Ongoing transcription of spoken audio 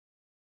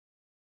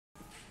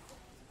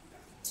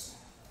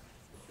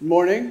Good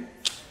morning.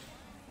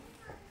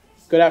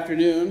 Good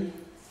afternoon.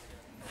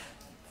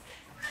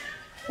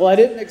 Well, I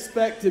didn't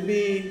expect to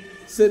be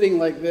sitting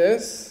like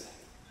this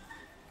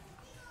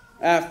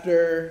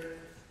after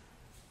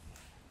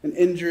an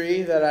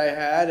injury that I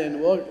had, and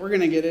we're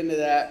going to get into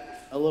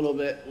that a little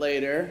bit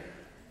later.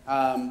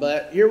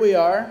 But here we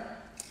are.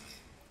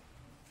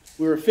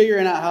 We were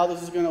figuring out how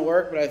this is going to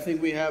work, but I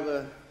think we have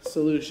a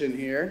solution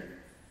here.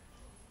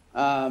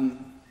 I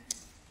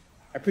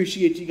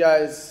appreciate you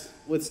guys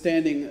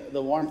withstanding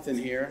the warmth in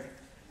here.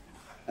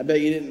 I bet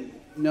you didn't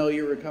know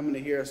you were coming to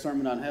hear a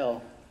sermon on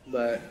hell,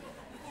 but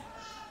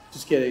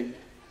just kidding.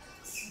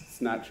 It's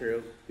not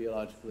true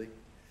theologically.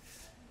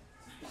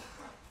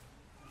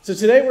 So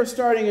today we're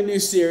starting a new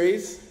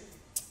series,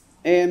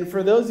 and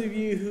for those of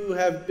you who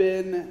have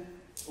been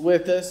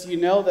with us, you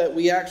know that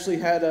we actually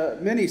had a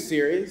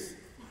mini-series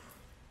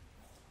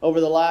over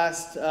the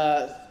last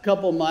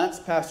couple months.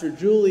 Pastor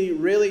Julie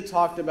really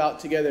talked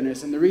about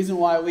togetherness, and the reason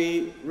why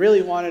we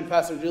really wanted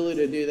Pastor Julie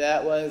to do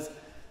that was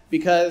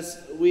because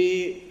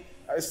we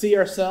see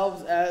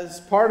ourselves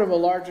as part of a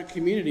larger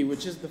community,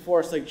 which is the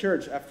Forest Lake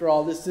Church. After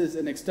all, this is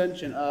an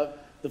extension of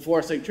the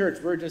Forest Lake Church.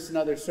 We're just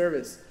another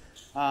service.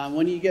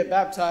 When you get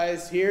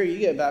baptized here, you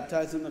get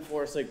baptized in the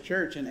Forest Lake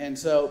Church, and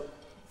so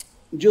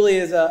Julie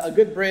is a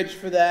good bridge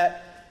for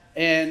that.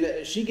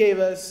 And she gave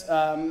us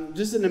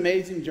just an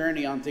amazing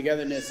journey on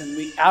togetherness.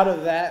 And out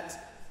of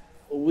that,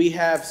 we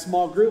have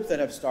small groups that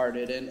have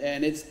started.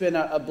 And it's been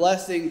a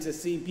blessing to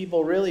see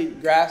people really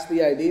grasp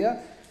the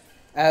idea,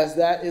 as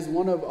that is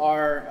one of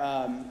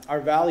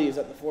our values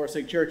at the Forest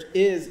Lake Church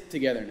is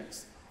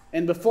togetherness.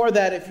 And before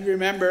that, if you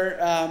remember,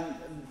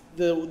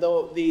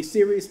 the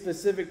series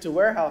specific to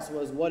Warehouse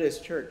was What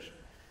is Church?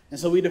 And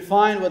so we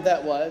defined what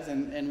that was,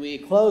 and we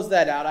closed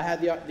that out. I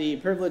had the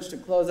privilege to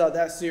close out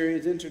that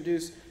series,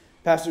 introduce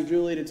Pastor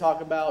Julie to talk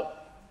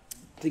about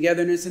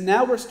togetherness. And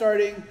now we're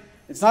starting,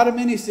 it's not a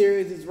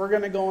mini-series, we're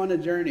going to go on a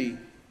journey.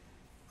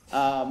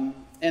 And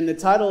the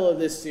title of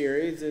this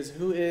series is,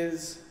 Who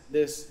is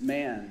This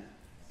Man?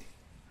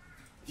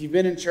 If you've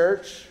been in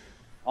church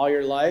all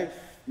your life,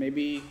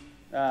 maybe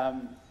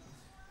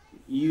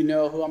you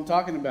know who I'm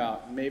talking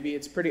about. Maybe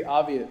it's pretty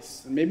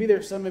obvious. And maybe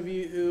there's some of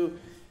you who,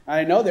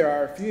 I know there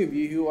are a few of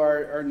you who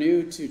are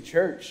new to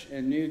church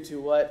and new to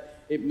what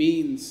it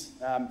means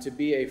to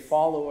be a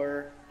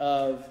follower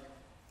of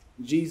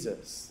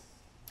Jesus.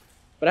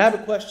 But I have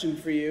a question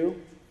for you,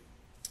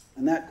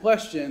 and that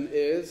question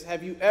is,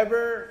 have you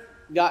ever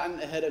gotten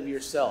ahead of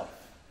yourself?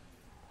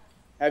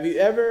 Have you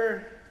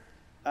ever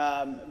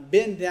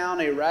been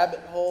down a rabbit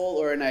hole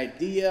or an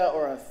idea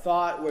or a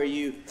thought where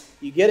you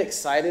get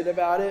excited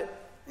about it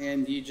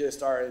and you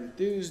just are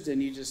enthused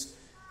and you just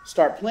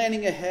start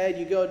planning ahead?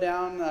 You go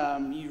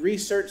down, you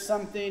research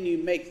something, you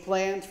make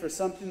plans for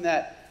something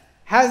that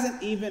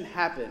hasn't even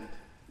happened.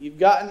 You've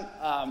gotten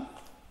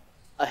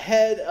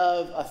ahead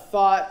of a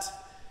thought,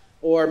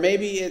 or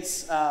maybe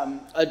it's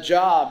a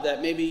job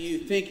that maybe you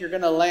think you're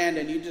going to land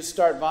and you just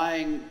start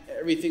buying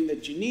everything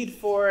that you need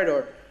for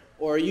it,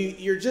 or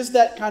you're just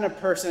that kind of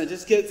person that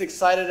just gets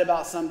excited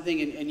about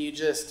something and you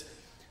just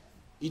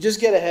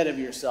get ahead of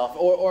yourself.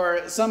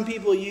 Or some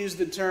people use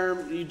the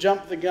term, you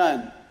jump the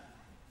gun.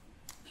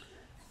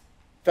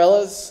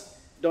 Fellas,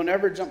 don't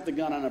ever jump the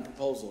gun on a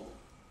proposal,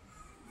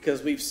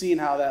 because we've seen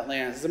how that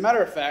lands. As a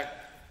matter of fact,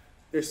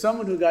 there's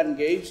someone who got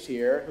engaged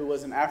here who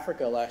was in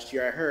Africa last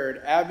year. I heard.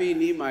 Abby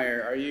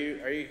Niemeyer, are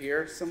you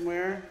here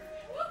somewhere?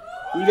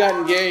 You got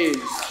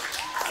engaged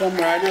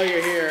somewhere. I know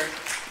you're here.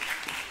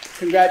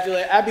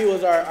 Congratulations. Abby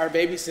was our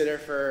babysitter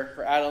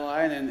for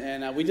Adeline,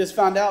 and we just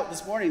found out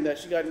this morning that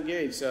she got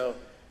engaged. So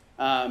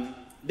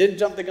didn't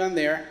jump the gun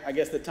there. I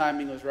guess the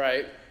timing was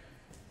right.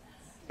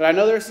 But I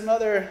know there's some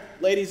other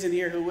ladies in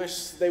here who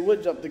wish they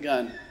would jump the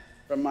gun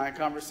from my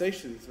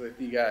conversations with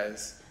you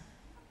guys.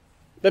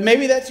 But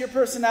maybe that's your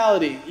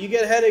personality. You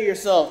get ahead of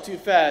yourself too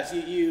fast.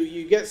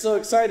 You get so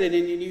excited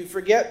and you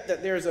forget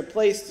that there's a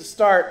place to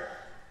start,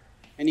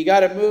 and you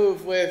got to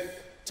move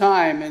with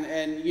time,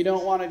 and you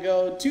don't want to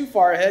go too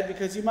far ahead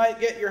because you might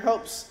get your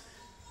hopes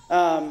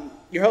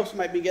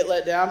might be get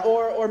let down,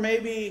 or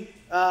maybe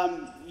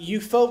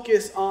you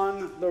focus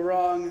on the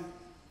wrong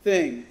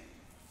thing.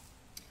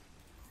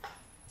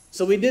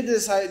 So we did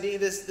this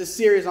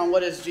series on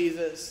what is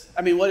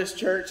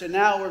church, and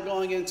now we're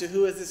going into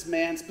who is this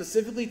man,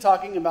 specifically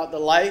talking about the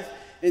life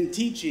and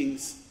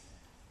teachings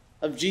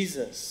of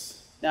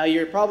Jesus. Now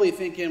you're probably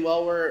thinking,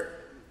 well,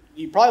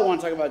 you probably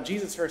want to talk about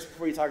Jesus first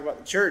before you talk about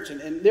the church,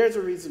 and there's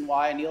a reason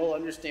why, and you'll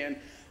understand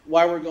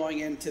why we're going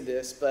into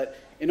this. But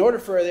in order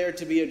for there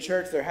to be a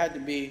church, there had to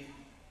be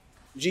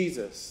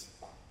Jesus.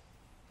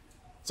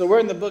 So we're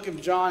in the book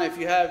of John. If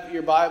you have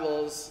your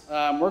Bibles,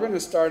 we're going to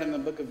start in the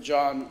book of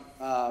John,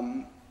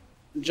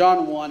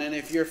 John 1. And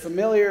if you're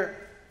familiar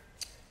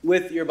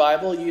with your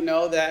Bible, you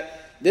know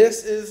that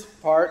this is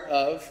part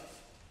of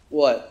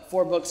what?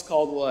 4 books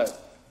called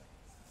what?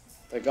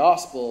 The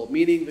Gospel,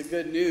 meaning the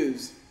good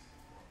news.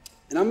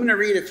 And I'm going to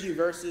read a few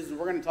verses, and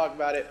we're going to talk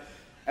about it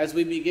as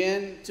we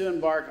begin to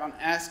embark on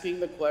asking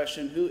the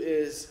question, who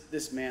is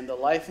this man? The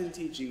life and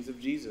teachings of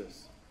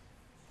Jesus.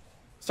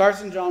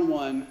 Starts in John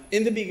 1.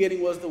 In the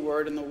beginning was the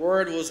Word, and the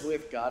Word was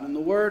with God, and the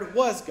Word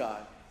was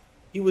God.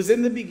 He was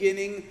in the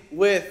beginning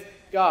with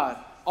God.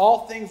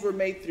 All things were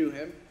made through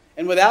him,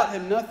 and without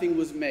him nothing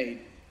was made.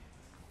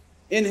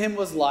 In him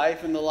was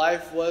life, and the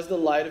life was the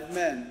light of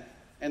men.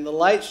 And the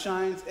light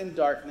shines in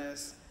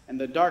darkness, and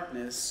the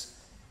darkness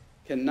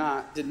did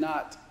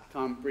not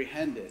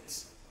comprehend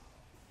it.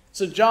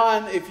 So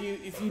John, if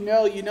you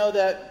know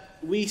that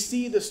we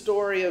see the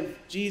story of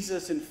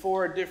Jesus in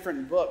 4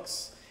 different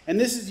books. And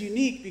this is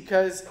unique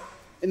because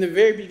in the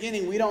very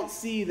beginning, we don't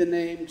see the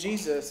name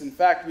Jesus. In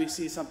fact, we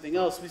see something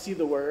else. We see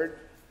the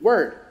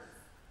word.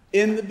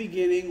 In the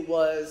beginning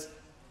was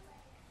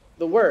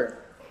the Word.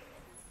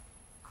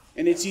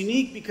 And it's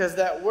unique because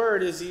that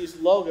word is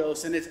used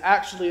logos, and it's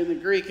actually in the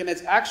Greek, and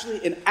it's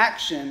actually an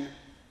action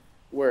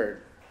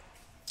word.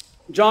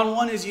 John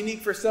 1 is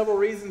unique for several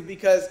reasons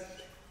because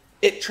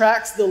it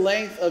tracks the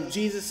length of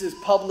Jesus'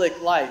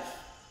 public life.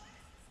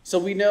 So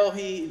we know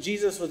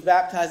Jesus was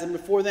baptized, and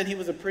before then he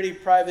was a pretty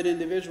private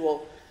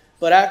individual.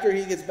 But after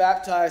he gets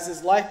baptized,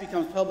 his life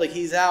becomes public.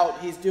 He's out,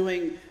 he's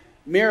doing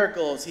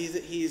miracles,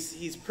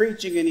 he's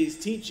preaching and he's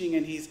teaching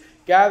and he's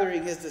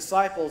gathering his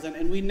disciples.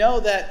 And we know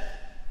that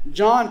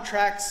John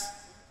tracks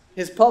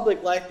his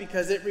public life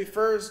because it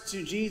refers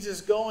to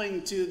Jesus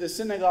going to the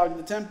synagogue,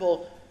 the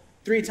temple,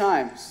 3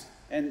 times.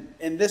 And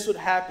this would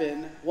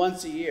happen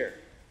once a year.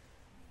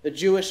 The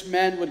Jewish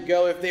men would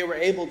go, if they were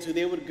able to,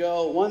 they would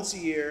go once a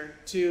year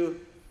to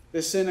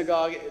the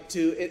synagogue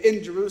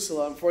in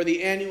Jerusalem for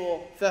the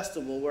annual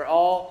festival where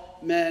all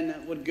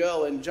men would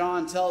go. And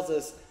John tells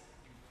us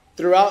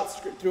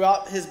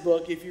throughout his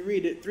book, if you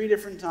read it, 3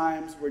 different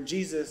times where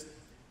Jesus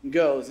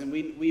goes. And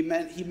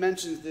he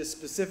mentions this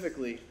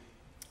specifically.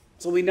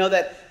 So we know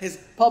that his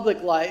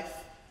public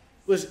life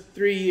was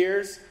 3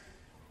 years.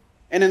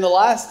 And in the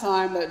last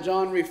time that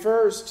John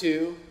refers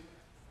to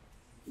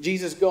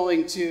Jesus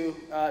going to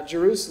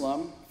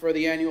Jerusalem for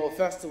the annual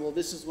festival,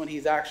 this is when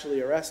he's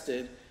actually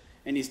arrested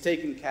and he's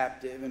taken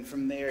captive, and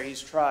from there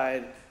he's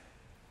tried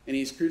and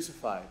he's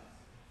crucified.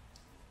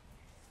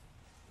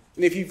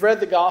 And if you've read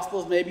the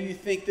Gospels, maybe you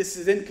think this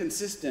is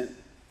inconsistent.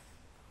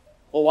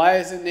 Well, why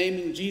is it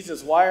naming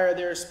Jesus? Why are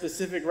there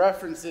specific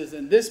references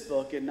in this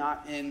book and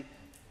not in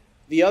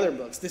the other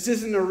books? This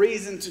isn't a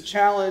reason to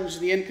challenge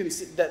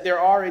that there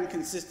are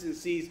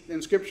inconsistencies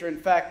in Scripture. In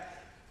fact,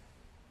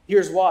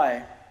 here's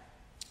why.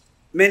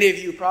 Many of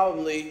you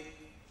probably,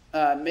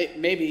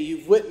 maybe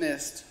you've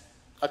witnessed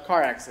a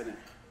car accident.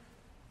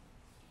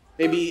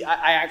 Maybe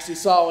I actually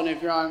saw one.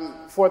 If you're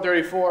on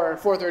 434 or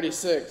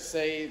 436,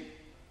 say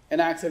an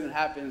accident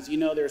happens,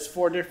 there's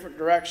 4 different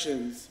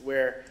directions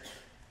where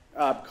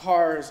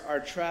cars are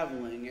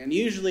traveling. And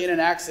usually in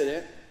an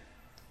accident,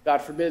 God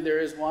forbid there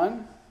is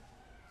one,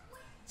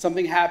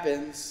 something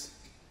happens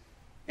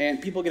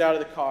and people get out of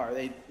the car.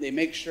 They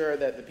make sure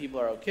that the people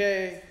are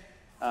okay.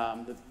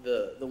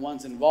 The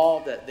ones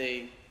involved, that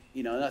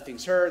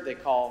nothing's hurt. They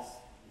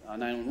call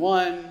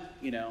 911,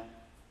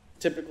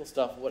 typical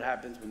stuff of what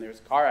happens when there's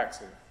a car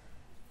accident.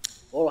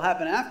 What will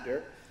happen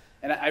after,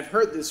 and I've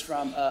heard this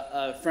from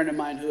a friend of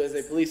mine who is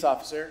a police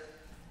officer,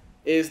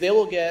 is they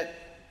will get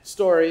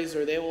stories,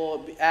 or they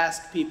will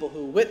ask people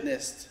who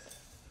witnessed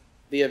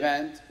the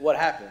event what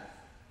happened.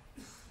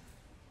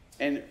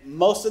 And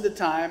most of the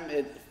time,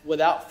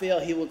 without fail,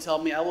 he will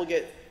tell me, I will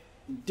get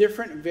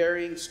different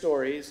varying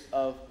stories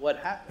of what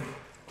happened.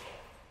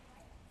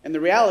 And the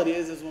reality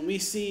is when we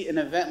see an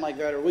event like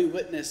that, or we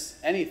witness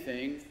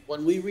anything,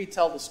 when we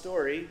retell the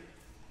story,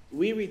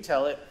 we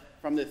retell it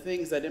from the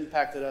things that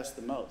impacted us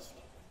the most.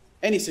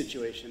 Any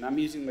situation. I'm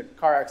using the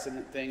car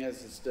accident thing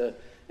as just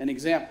an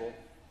example.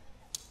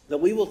 That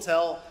we will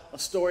tell a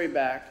story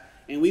back,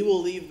 and we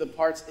will leave the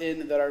parts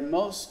in that are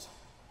most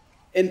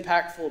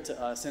impactful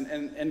to us.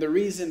 And the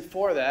reason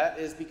for that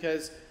is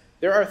because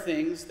there are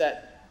things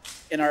that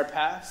in our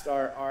past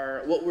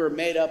are what we're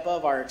made up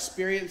of, our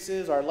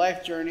experiences, our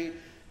life journey,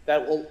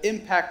 that will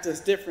impact us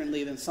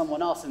differently than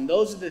someone else. And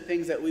those are the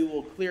things that we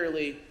will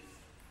clearly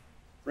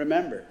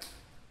remember.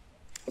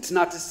 It's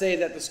not to say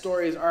that the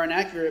stories are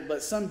inaccurate,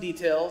 but some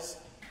details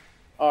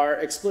are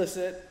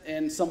explicit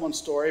in someone's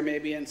story,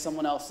 maybe in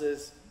someone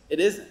else's it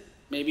isn't.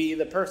 Maybe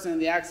the person in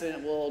the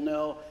accident will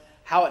know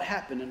how it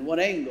happened and what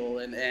angle,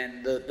 and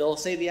they'll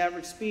say the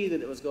average speed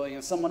that it was going,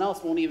 and someone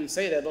else won't even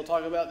say that. They'll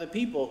talk about the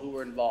people who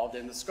were involved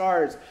and the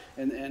scars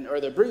and or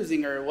the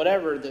bruising or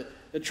whatever,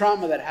 the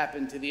trauma that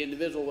happened to the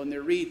individual when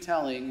they're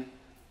retelling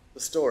the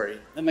story.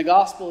 And the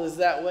gospel is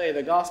that way.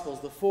 The gospels,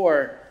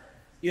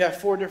 you have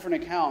 4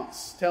 different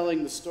accounts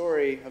telling the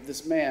story of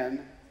this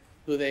man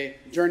who they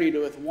journeyed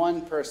with.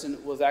 One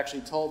person was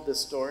actually told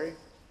this story,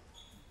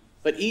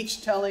 but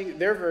each telling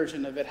their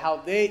version of it, how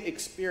they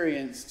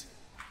experienced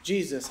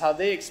Jesus, how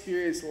they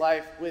experienced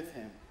life with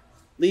him,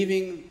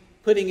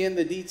 putting in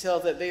the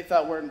details that they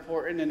thought were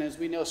important. And as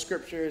we know,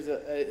 Scripture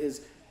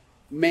is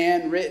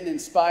man-written,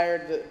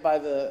 inspired by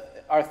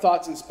our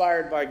thoughts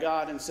inspired by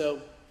God. And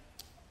so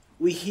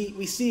we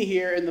see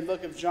here in the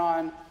book of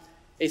John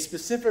a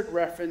specific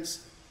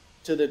reference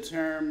to the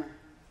term,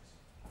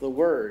 the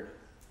Word.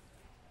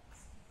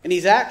 And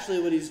he's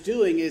actually, what he's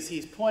doing is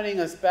he's pointing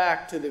us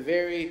back to the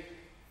very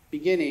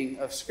beginning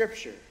of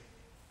Scripture.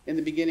 In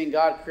the beginning,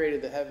 God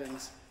created the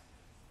heavens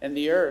and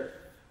the earth.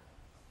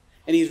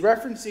 And he's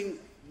referencing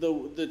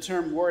the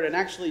term word. And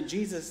actually,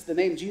 Jesus, the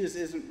name Jesus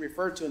isn't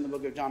referred to in the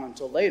book of John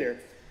until later.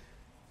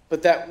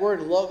 But that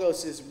word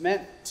logos is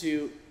meant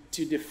to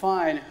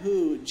define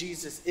who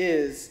Jesus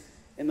is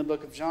in the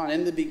book of John.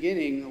 In the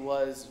beginning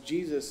was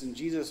Jesus, and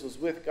Jesus was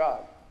with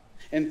God.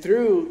 And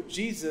through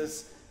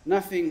Jesus,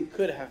 nothing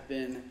could have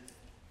been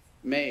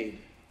made.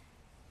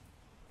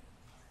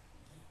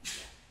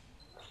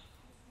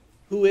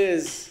 Who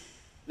is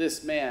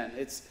this man?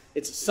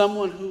 It's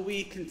someone who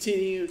we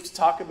continue to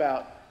talk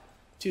about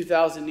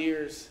 2,000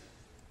 years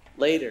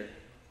later.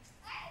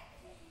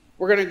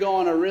 We're going to go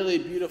on a really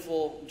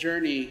beautiful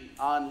journey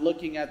on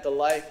looking at the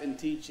life and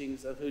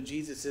teachings of who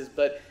Jesus is.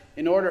 But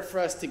in order for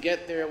us to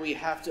get there, we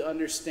have to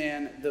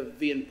understand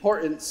the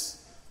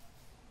importance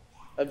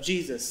of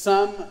Jesus.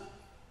 Some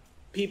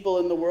people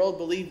in the world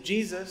believe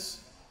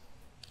Jesus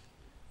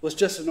was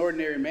just an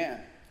ordinary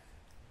man.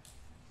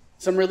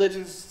 Some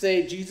religions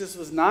say Jesus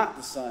was not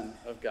the Son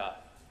of God.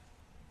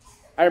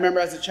 I remember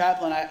as a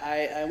chaplain,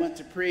 I went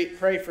to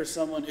pray for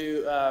someone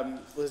who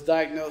was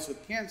diagnosed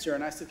with cancer,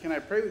 and I said, "Can I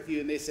pray with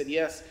you?" And they said,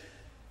 "Yes,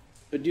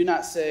 but do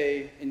not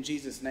say in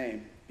Jesus'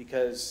 name,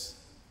 because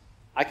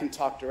I can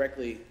talk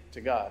directly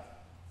to God."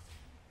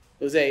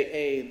 It was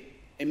a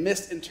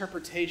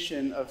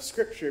misinterpretation of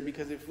Scripture,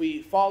 because if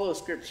we follow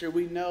Scripture,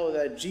 we know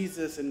that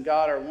Jesus and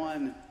God are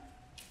one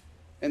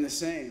and the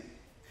same.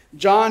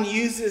 John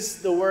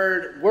uses the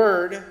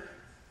word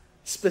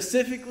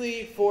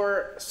specifically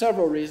for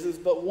several reasons,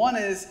 but one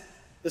is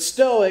the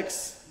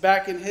Stoics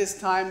back in his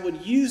time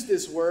would use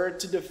this word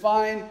to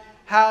define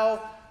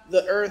how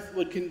the earth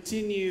would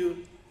continue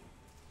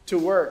to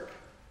work.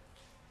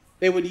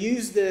 They would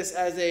use this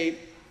as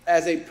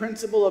a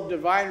principle of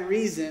divine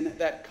reason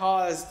that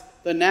caused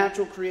the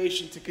natural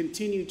creation to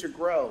continue to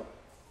grow.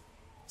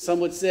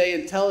 Some would say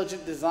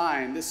intelligent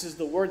design. This is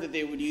the word that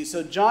they would use.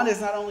 So John is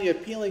not only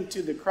appealing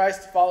to the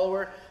Christ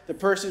follower, the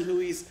person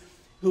who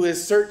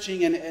is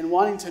searching and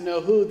wanting to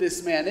know who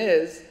this man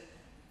is,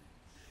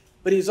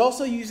 but he's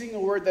also using a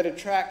word that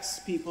attracts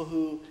people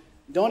who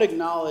don't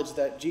acknowledge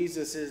that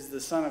Jesus is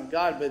the Son of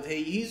God, but he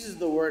uses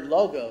the word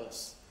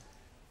logos.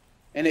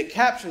 And it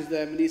captures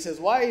them, and he says,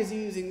 why is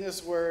he using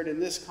this word in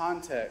this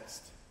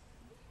context?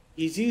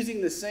 He's using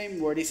the same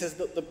word. He says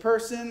the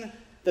person,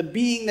 the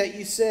being that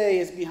you say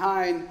is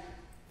behind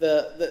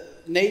the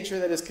nature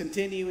that is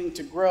continuing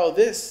to grow,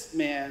 this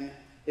man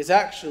is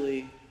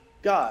actually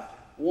God,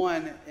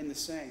 one and the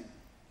same.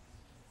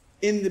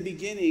 In the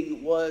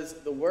beginning was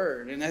the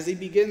Word. And as he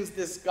begins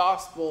this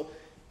gospel,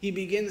 he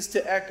begins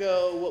to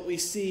echo what we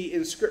see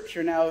in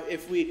Scripture. Now,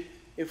 if we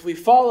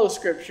follow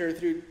Scripture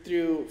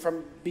through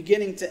from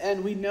beginning to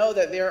end, we know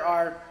that there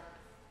are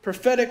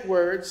prophetic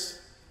words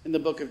in the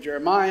book of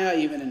Jeremiah,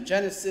 even in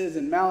Genesis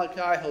and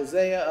Malachi,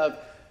 Hosea, of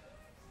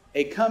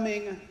a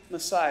coming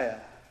Messiah.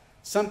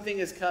 Something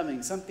is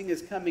coming. Something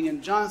is coming.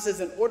 And John says,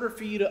 in order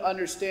for you to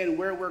understand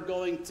where we're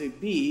going to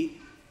be,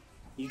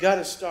 you got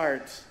to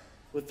start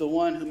with the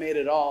one who made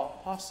it all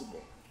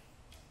possible.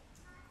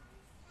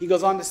 He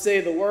goes on to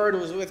say, the Word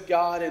was with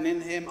God, and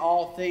in him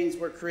all things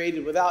were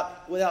created.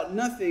 Without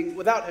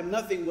him,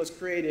 nothing was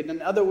created.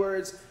 In other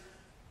words,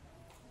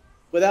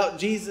 without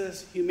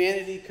Jesus,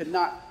 humanity could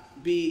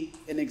not be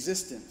in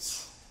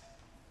existence.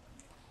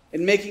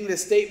 In making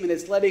this statement,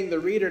 it's letting the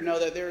reader know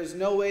that there is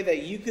no way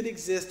that you could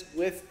exist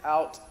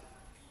without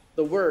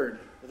the Word,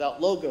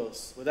 without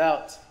Logos,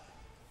 without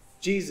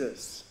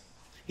Jesus.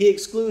 He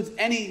excludes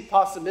any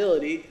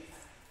possibility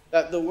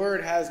that the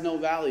Word has no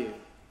value.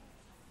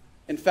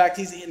 In fact,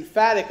 he's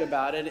emphatic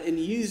about it in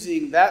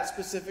using that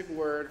specific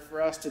word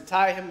for us to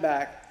tie him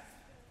back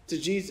to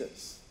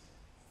Jesus.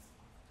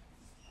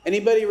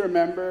 Anybody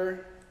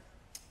remember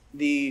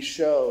the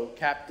show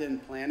Captain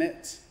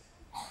Planet?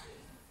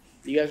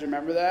 You guys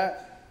remember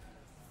that?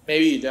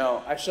 Maybe you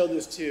don't. I showed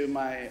this to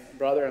my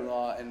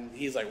brother-in-law, and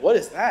he's like, what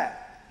is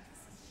that?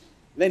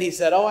 Then he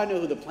said, oh, I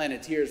know who the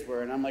Planeteers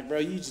were. And I'm like, bro,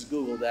 you just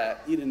Googled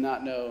that. You did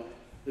not know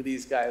who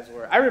these guys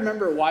were. I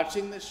remember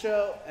watching this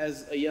show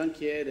as a young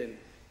kid and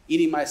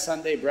eating my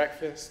Sunday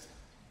breakfast.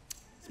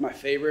 It's my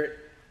favorite.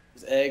 It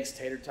was eggs,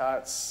 tater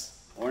tots,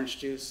 orange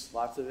juice,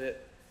 lots of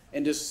it.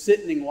 And just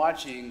sitting and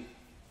watching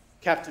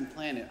Captain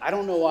Planet. I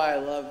don't know why I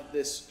love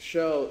this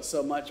show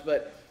so much,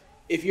 but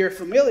if you're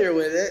familiar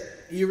with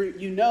it,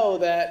 you know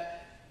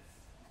that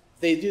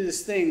they do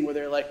this thing where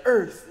they're like,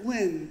 earth,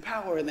 wind,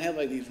 power, and they have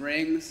like these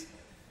rings.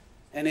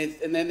 And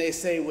then they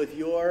say, with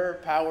your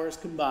powers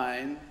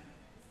combined,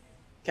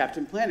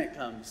 Captain Planet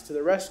comes to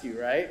the rescue,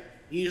 right?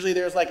 Usually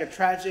there's like a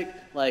tragic,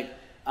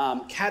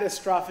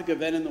 catastrophic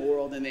event in the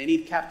world, and they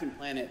need Captain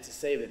Planet to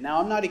save it.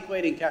 Now, I'm not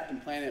equating Captain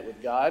Planet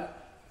with God.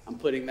 I'm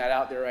putting that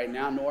out there right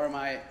now, nor am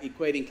I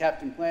equating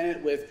Captain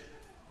Planet with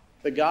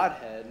the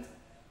Godhead.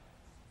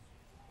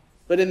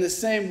 But in the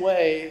same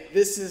way,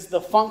 this is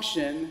the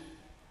function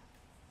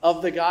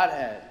of the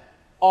Godhead.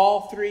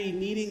 all three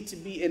needing to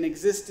be in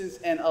existence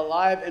and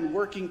alive and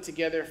working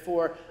together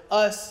for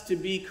us to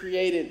be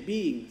created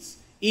beings,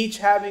 each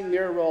having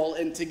their role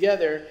and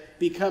together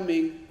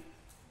becoming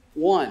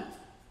one.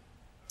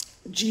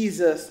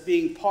 Jesus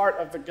being part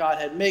of the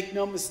Godhead. Make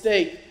no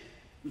mistake,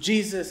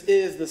 Jesus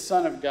is the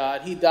Son of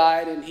God. He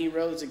died and he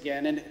rose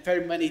again. And if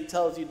everybody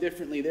tells you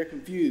differently, they're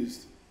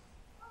confused.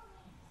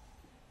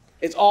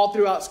 It's all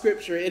throughout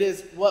Scripture. It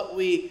is what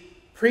we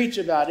preach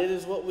about. It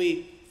is what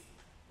we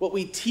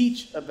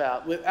teach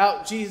about.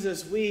 Without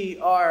Jesus, we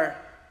are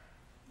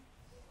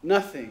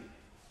nothing.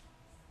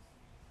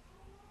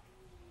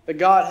 The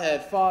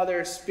Godhead,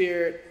 Father,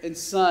 Spirit, and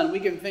Son. We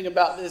can think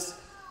about this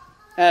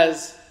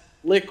as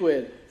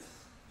liquid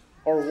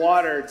or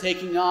water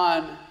taking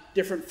on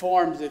different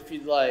forms, if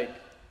you'd like.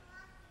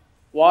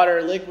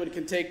 Water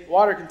can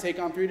take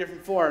on three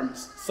different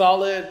forms: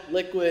 solid,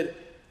 liquid,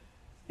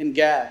 and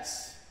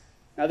gas.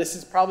 Now, this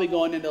is probably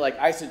going into like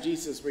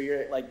eisegesis, where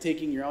you're like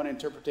taking your own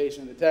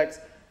interpretation of the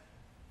text.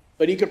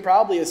 But you could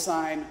probably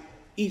assign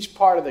each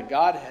part of the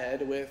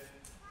Godhead with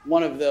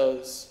one of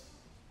those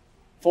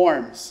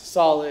forms: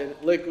 solid,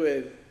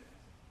 liquid,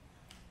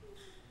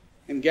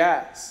 and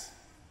gas.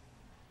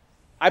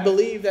 I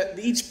believe that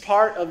each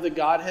part of the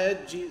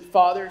Godhead,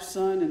 Father,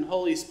 Son, and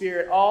Holy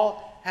Spirit,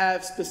 all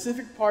have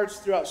specific parts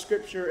throughout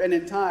Scripture and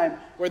in time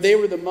where they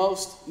were the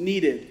most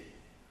needed.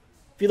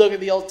 If you look at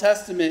the Old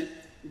Testament,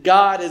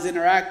 God is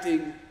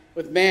interacting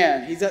with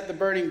man. He's at the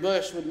burning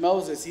bush with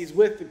Moses. He's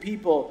with the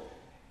people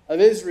of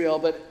Israel,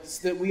 but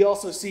we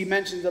also see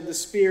mentions of the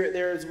Spirit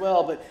there as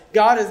well. But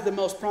God is the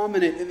most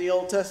prominent in the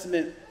Old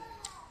Testament.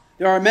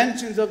 There are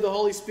mentions of the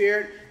Holy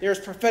Spirit. There's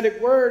prophetic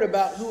word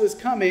about who is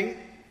coming.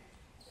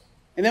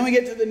 And then we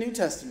get to the New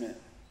Testament,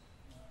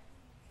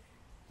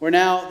 where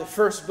now the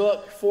first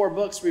book, 4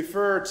 books,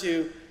 refer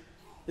to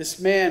this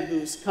man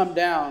who's come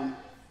down.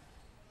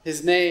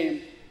 His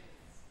name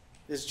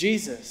is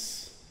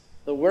Jesus,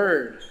 the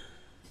Word.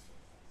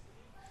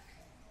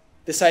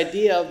 This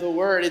idea of the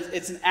Word,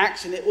 it's an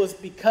action. It was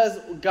because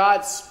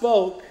God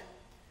spoke,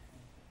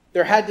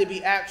 there had to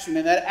be action.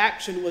 And that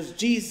action was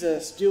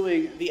Jesus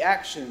doing the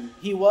action.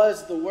 He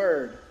was the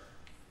Word.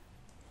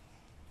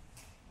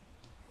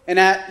 And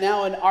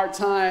now in our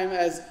time,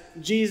 as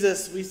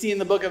Jesus, we see in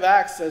the book of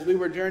Acts, as we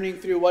were journeying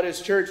through what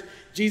is church,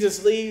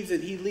 Jesus leaves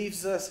and he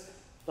leaves us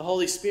the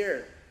Holy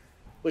Spirit,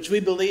 which we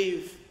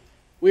believe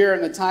we are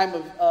in the time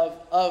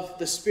of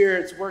the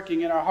Spirit's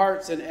working in our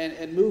hearts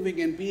and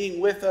moving and being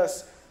with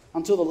us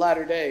until the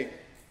latter day.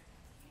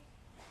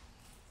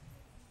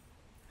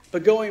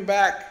 But going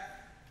back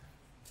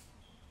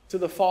to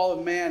the fall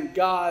of man,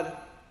 God,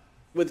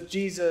 with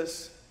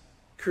Jesus,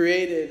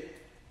 created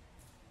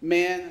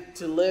man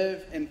to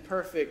live in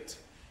perfect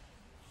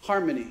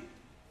harmony.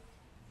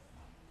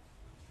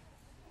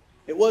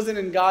 It wasn't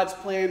in God's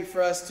plan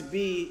for us to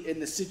be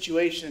in the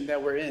situation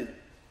that we're in.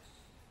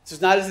 This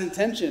is not his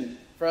intention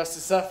for us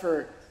to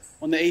suffer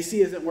when the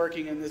AC isn't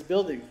working in this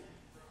building.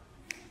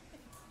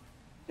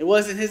 It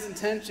wasn't his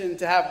intention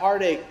to have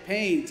heartache,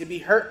 pain, to be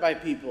hurt by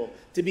people,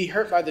 to be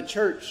hurt by the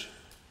church.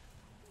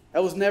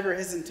 That was never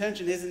his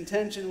intention. His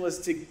intention was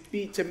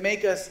to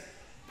make us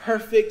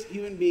perfect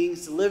human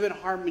beings, to live in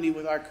harmony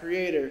with our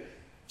Creator,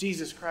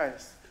 Jesus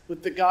Christ,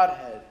 with the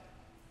Godhead.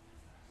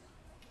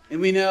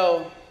 And we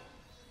know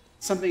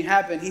something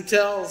happened. He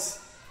tells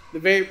the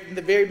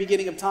very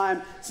beginning of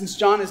time, since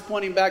John is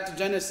pointing back to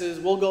Genesis,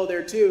 we'll go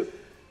there too.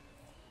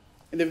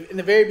 In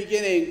the very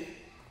beginning,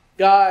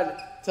 God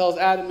tells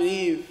Adam and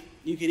Eve,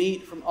 you can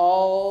eat from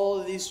all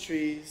of these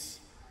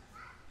trees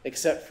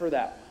except for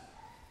that one,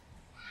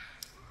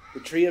 the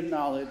tree of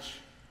knowledge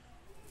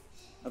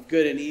of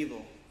good and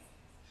evil.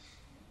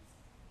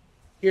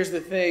 Here's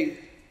the thing,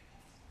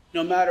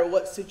 no matter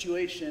what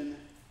situation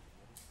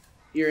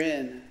you're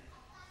in,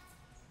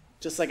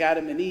 just like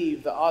Adam and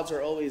Eve, the odds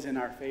are always in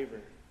our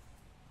favor.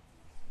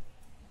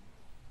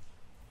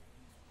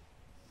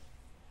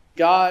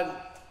 God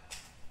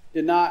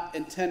did not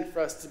intend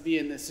for us to be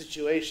in this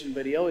situation,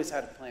 but he always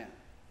had a plan.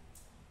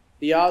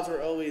 The odds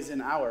were always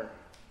in our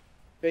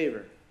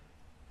favor.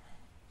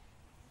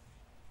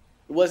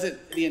 It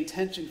wasn't the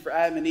intention for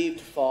Adam and Eve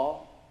to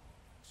fall.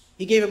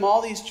 He gave him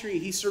all these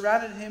trees. He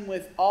surrounded him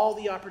with all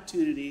the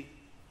opportunity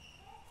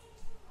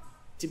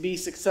to be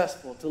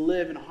successful, to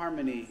live in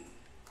harmony.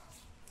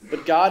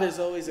 But God is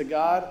always a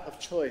God of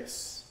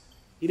choice.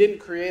 He didn't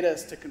create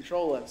us to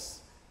control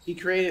us. He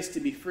created us to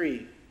be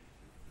free.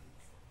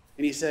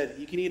 And he said,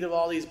 you can eat of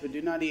all these, but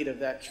do not eat of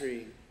that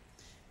tree.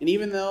 And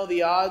even though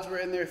the odds were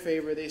in their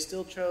favor, they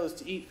still chose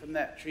to eat from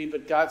that tree.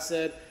 But God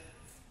said,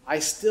 I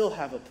still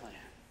have a plan.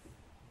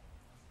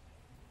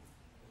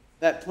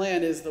 That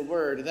plan is the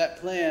Word.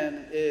 That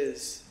plan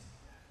is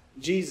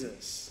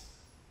Jesus.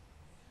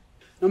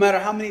 No matter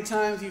how many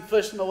times you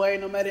push him away,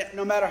 no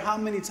matter how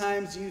many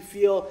times you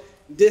feel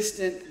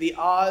distant, the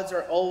odds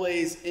are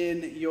always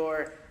in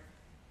your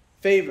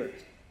favor.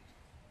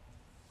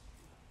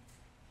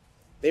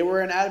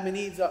 Adam and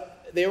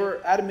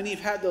Eve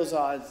had those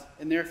odds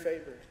in their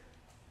favor.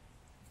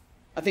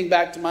 I think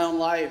back to my own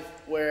life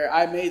where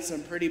I made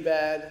some pretty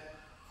bad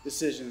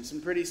decisions,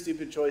 some pretty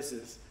stupid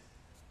choices.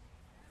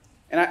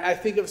 And I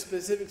think of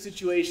specific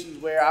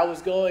situations where I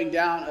was going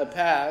down a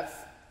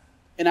path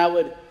and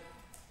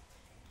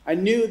I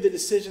knew the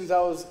decisions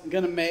I was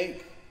going to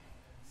make,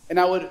 and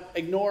I would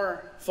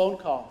ignore phone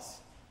calls.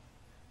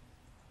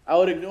 I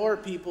would ignore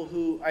people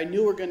who I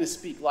knew were going to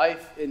speak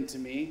life into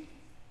me.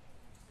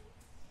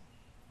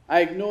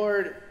 I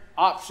ignored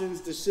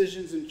options,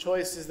 decisions, and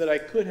choices that I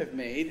could have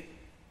made.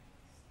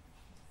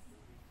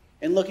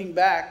 And looking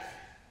back,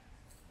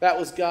 that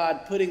was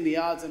God putting the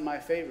odds in my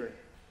favor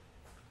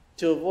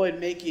to avoid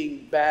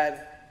making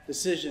bad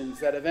decisions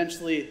that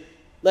eventually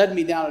led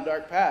me down a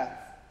dark path.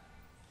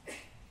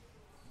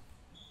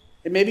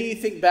 And maybe you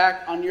think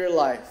back on your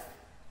life,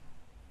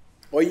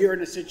 or you're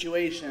in a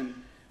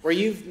situation where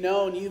you've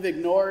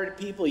ignored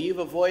people, you've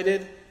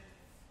avoided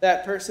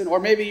that person, or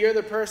maybe you're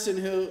the person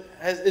who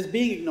is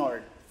being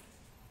ignored,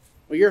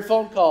 or your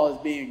phone call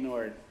is being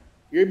ignored.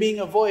 You're being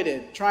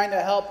avoided, trying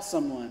to help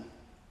someone.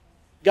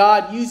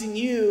 God using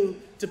you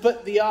to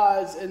put the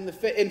odds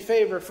in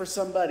favor for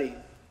somebody.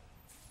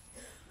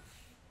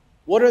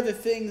 What are the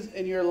things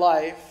in your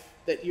life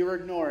that you're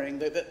ignoring?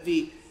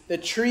 The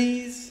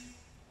trees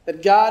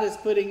that God is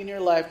putting in your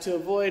life to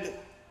avoid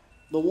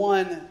the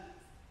one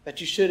that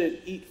you shouldn't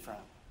eat from.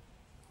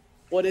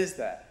 What is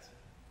that?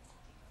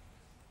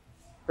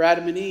 For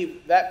Adam and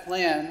Eve, that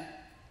plan,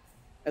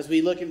 as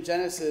we look in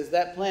Genesis,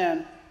 that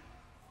plan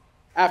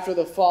after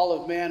the fall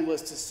of man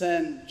was to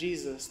send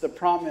Jesus, the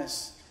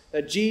promise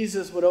that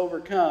Jesus would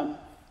overcome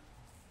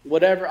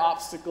whatever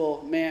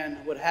obstacle man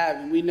would have.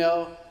 And we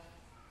know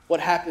what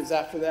happens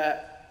after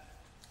that.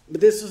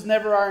 But this was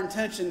never our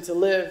intention to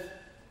live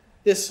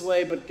this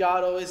way, but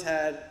God always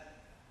had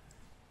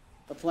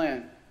a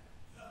plan.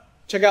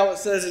 Check out what it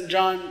says in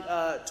John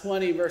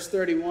 20, verse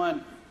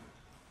 31.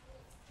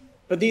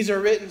 But these are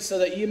written so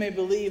that you may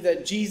believe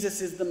that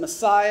Jesus is the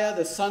Messiah,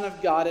 the Son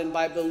of God, and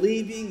by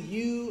believing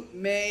you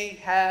may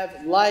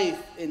have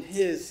life in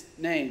his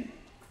name.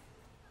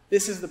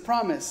 This is the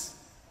promise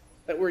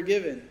that we're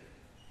given.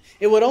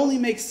 It would only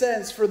make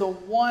sense for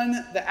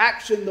the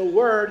action, the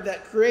Word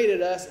that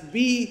created us,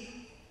 be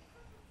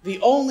the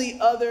only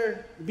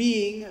other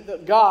being, the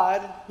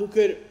God, who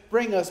could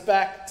bring us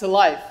back to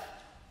life.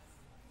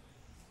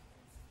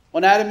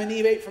 When Adam and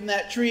Eve ate from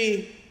that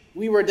tree,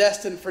 we were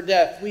destined for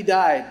death. We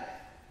died.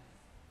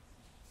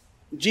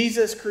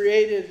 Jesus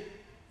created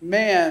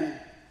man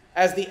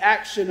as the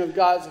action of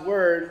God's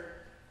Word.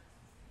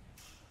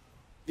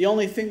 The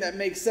only thing that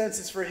makes sense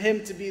is for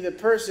him to be the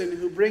person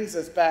who brings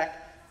us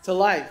back to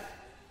life.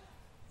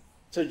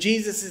 So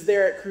Jesus is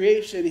there at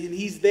creation, and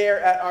he's there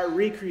at our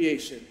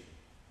recreation.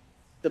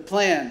 The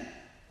plan,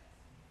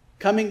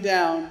 coming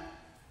down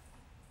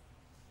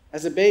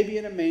as a baby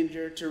in a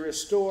manger to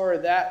restore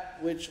that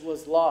which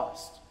was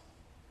lost.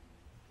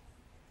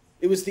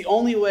 It was the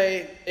only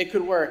way it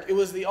could work. It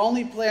was the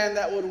only plan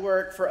that would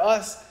work for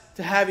us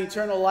to have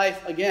eternal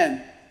life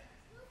again,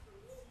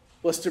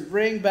 was to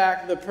bring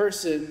back the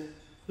person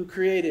who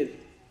created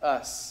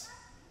us.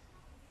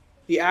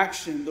 The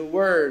action, the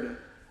Word,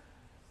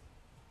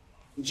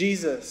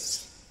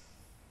 Jesus.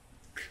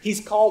 He's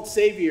called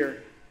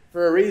Savior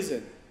for a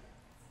reason.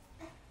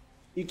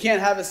 You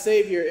can't have a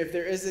Savior if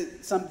there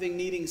isn't something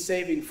needing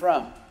saving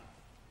from.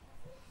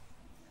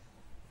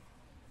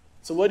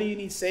 So what do you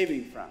need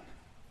saving from?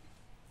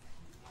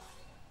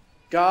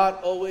 God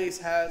always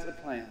has a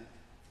plan.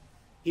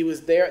 He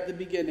was there at the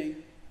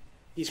beginning.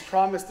 He's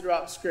promised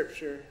throughout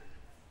Scripture.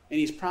 And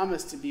he's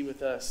promised to be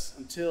with us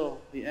until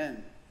the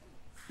end.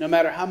 No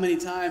matter how many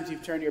times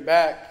you've turned your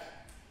back,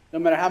 no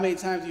matter how many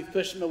times you've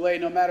pushed him away,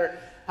 no matter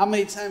how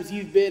many times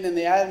you've been in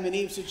the Adam and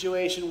Eve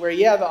situation where,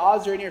 the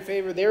odds are in your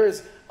favor, there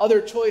is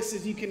other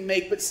choices you can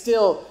make, but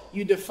still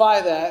you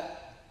defy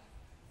that,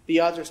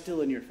 the odds are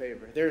still in your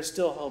favor. There is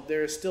still hope.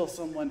 There is still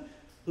someone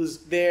who's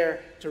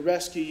there to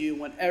rescue you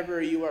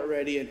whenever you are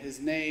ready, and his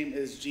name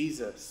is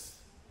Jesus.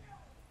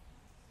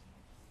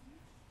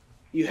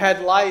 You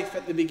had life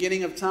at the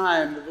beginning of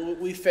time, but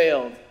we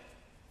failed.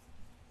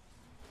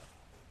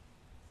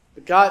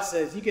 But God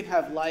says you can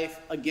have life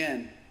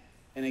again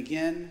and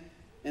again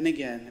and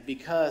again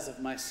because of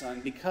my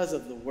Son, because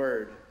of the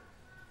Word,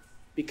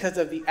 because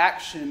of the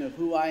action of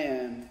who I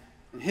am.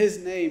 And his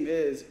name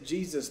is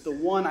Jesus, the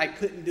one I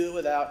couldn't do it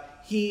without.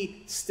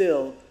 He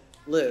still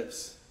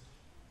lives.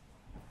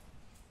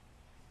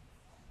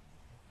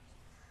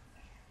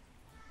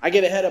 I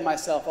get ahead of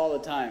myself all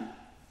the time.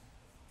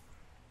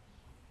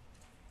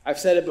 I've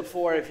said it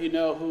before, if you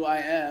know who I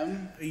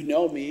am, you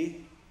know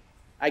me.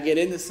 I get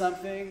into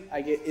something,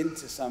 I get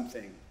into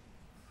something.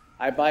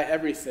 I buy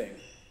everything.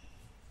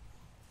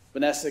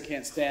 Vanessa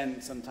can't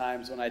stand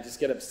sometimes when I just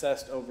get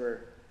obsessed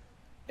over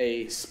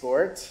a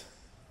sport.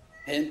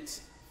 Hint,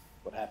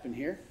 what happened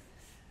here?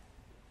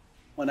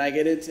 When I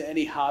get into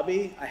any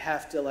hobby, I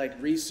have to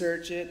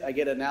research it. I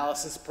get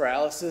analysis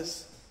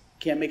paralysis.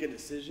 Can't make a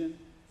decision.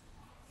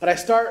 But I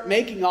start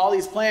making all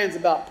these plans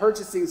about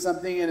purchasing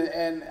something,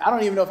 and I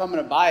don't even know if I'm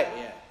going to buy it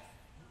yet.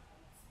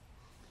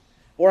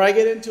 Or I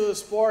get into a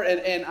sport,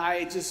 and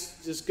I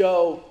just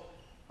go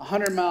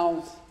 100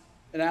 miles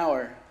an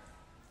hour,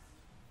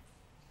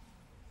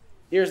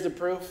 Here's the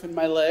proof in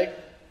my leg.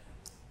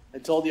 I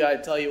told you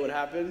I'd tell you what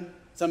happened.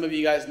 Some of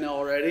you guys know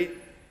already.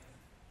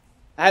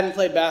 I hadn't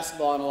played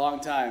basketball in a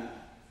long time.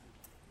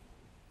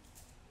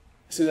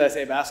 As soon as I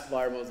say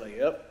basketball, everyone's like,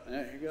 yep,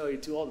 there you go, you're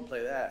too old to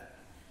play that.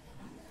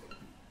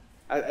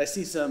 I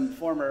see some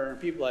former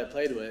people I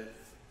played with.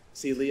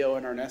 See Leo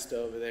and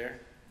Ernesto over there.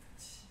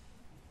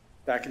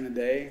 Back in the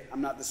day.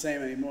 I'm not the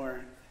same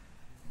anymore.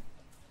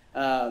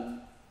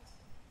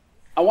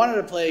 I wanted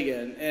to play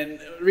again, and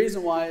the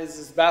reason why is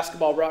this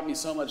basketball brought me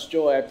so much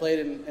joy. I played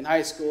in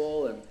high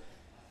school, and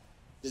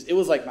it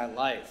was like my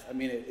life. I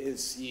mean,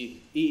 you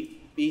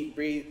eat,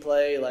 breathe,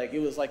 play. Like, it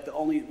was like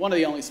one of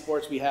the only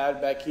sports we had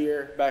back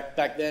here.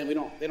 Back then, we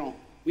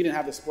didn't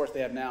have the sports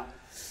they have now.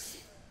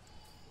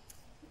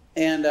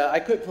 And I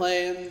quit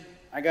playing.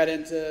 I got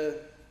into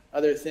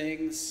other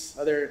things,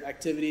 other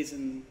activities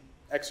and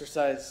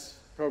exercise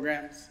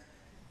programs.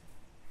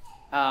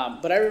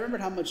 But I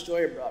remembered how much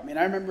joy it brought me. And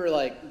I remember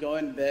like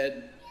going to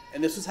bed,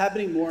 and this was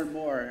happening more and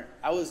more.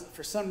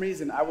 For some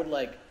reason,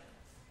 what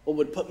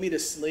would put me to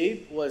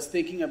sleep was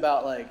thinking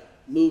about like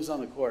moves on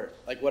the court,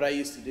 like what I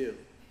used to do.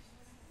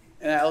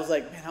 And I was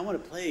like, man, I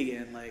want to play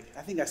again. Like,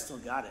 I think I still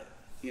got it.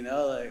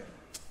 Like,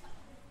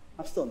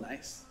 I'm still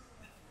nice.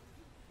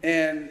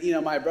 And,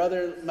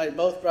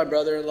 both my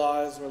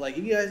brother-in-laws were like,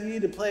 you guys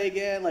need to play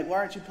again. Like, why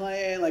aren't you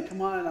playing? Like,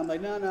 come on. And I'm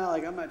like, no,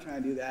 like, I'm not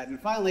trying to do that. And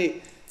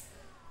finally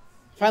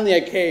I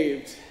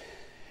caved.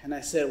 And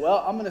I said,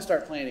 well, I'm going to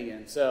start playing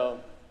again. So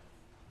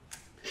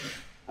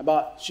I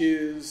bought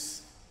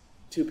shoes,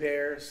 2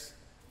 pairs,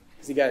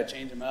 because you got to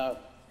change them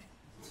up.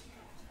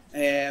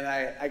 And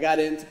I got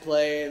into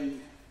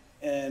playing,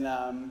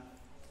 and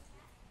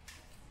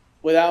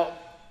without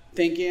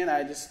thinking,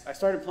 I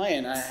started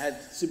playing. I had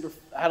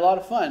a lot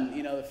of fun.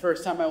 The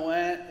first time I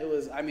went,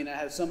 I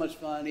had so much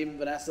fun. Even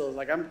Vanessa was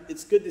like,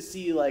 it's good to see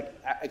you like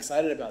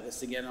excited about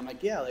this again. I'm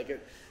like, yeah, like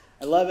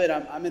I love it.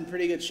 I'm in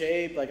pretty good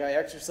shape. Like, I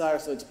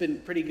exercise, so it's been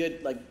pretty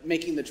good, like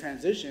making the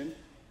transition.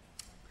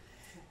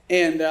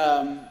 And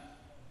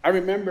I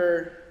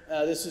remember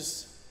this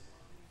was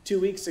 2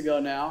 weeks ago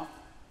now.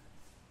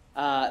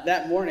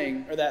 That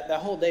morning, or that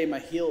whole day, my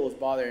heel was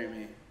bothering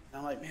me. And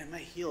I'm like, man, my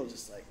heel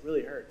just like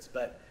really hurts.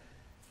 But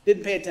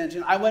didn't pay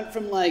attention. I went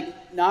from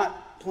like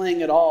not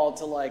playing at all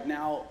to like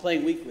now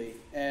playing weekly,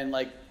 and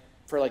like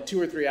for like 2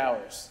 or 3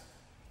 hours.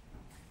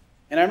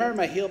 And I remember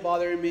my heel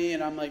bothering me,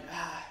 and I'm like,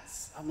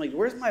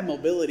 where's my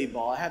mobility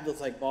ball? I have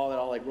this like ball that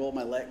I'll like roll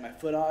my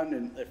foot on,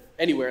 and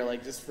anywhere,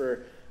 like just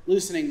for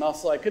loosening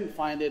muscle. I couldn't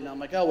find it, and I'm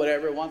like, oh,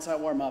 whatever. Once I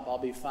warm up, I'll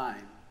be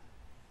fine.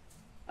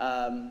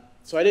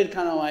 So I did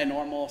kind of my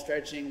normal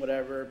stretching,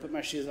 whatever. Put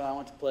my shoes on. I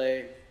went to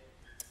play.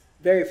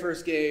 Very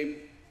first game,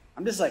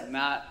 I'm just like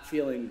not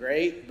feeling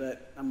great,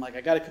 but I'm like,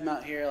 I got to come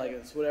out here. Like,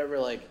 it's whatever.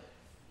 Like,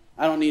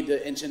 I don't need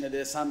to inch into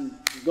this. I'm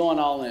going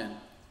all in.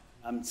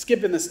 I'm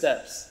skipping the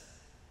steps.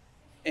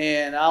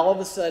 And all of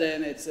a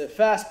sudden, it's a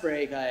fast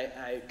break.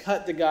 I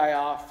cut the guy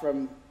off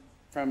from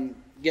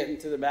getting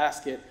to the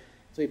basket.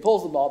 So he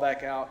pulls the ball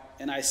back out,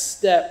 and I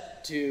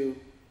step to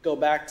go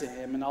back to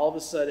him. And all of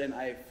a sudden,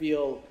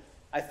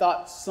 I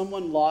thought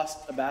someone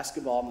lost a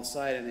basketball on the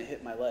side, and it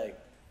hit my leg.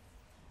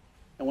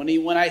 And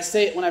when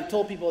I've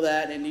told people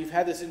that, and you've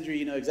had this injury,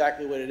 you know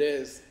exactly what it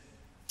is.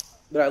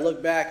 But I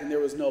looked back, and there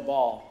was no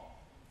ball.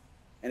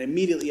 And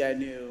immediately I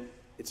knew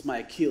it's my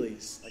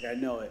Achilles. Like, I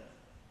know it.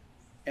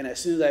 And as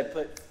soon as I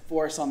put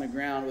force on the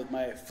ground with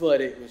my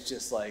foot, it was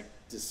just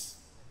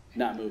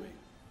not moving.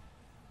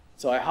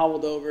 So I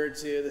hobbled over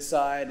to the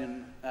side,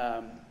 and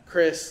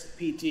Chris,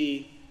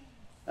 PT,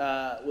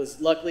 was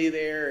luckily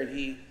there, and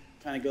he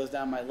kind of goes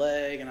down my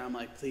leg, and I'm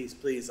like,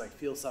 please, like,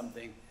 feel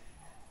something.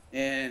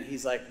 And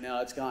he's like,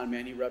 no, it's gone,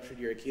 man. You ruptured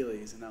your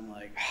Achilles. And I'm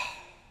like,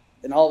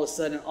 and all of a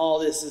sudden, all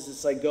this is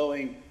just like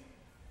going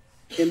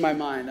in my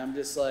mind. I'm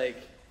just like,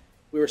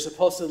 we were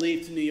supposed to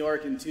leave to New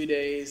York in 2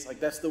 days. Like,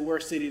 that's the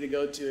worst city to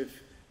go to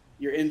if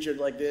you're injured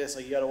like this.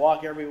 Like, you got to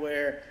walk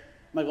everywhere.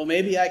 I'm like, well,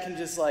 maybe I can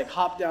just like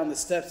hop down the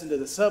steps into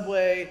the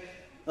subway.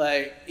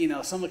 Like,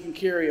 someone can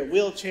carry a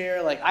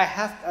wheelchair. Like,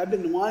 I've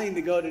been wanting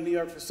to go to New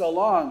York for so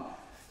long.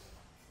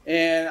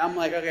 And I'm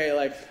like, okay,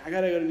 like, I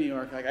got to go to New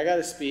York. Like, I got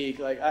to speak.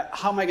 Like,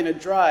 how am I going to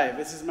drive?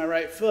 This is my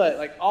right foot.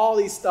 Like, all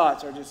these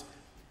thoughts are just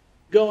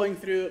going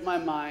through my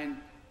mind.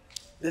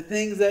 The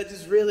things that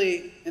just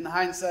really, in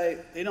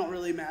hindsight, they don't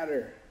really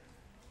matter.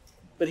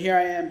 But here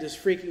I am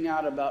just freaking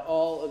out about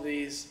all of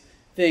these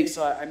things.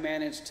 So I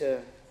managed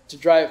to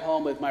drive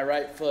home with my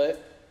right foot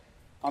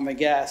on the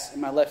gas and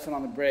my left foot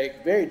on the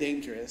brake. Very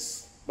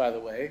dangerous, by the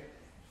way.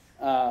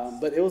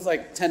 But it was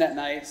like 10 at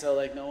night, so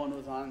like no one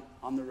was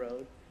on the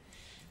road.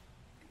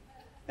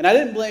 And I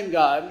didn't blame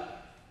God,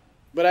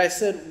 but I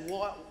said,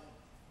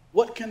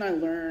 what can I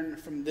learn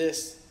from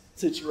this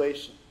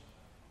situation?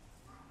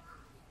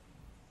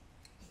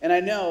 And I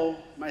know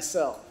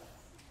myself.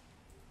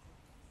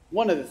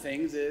 One of the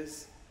things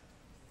is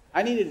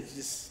I needed to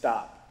just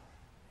stop.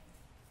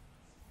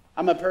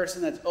 I'm a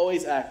person that's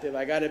always active.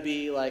 I got to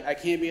be like, I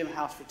can't be in the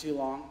house for too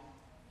long.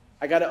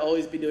 I got to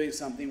always be doing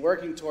something,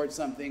 working towards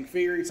something,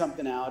 figuring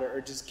something out,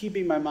 or just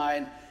keeping my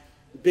mind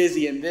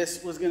busy, and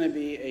this was going to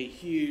be a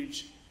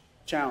huge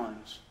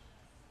challenge.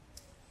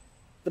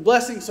 The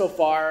blessing so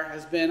far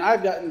has been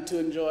I've gotten to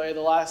enjoy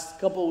the last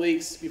couple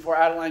weeks before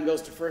Adeline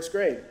goes to first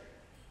grade.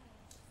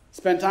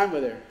 Spend time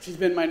with her. She's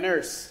been my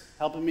nurse,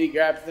 helping me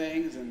grab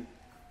things and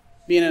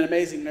being an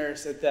amazing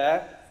nurse at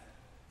that.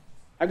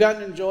 I've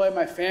gotten to enjoy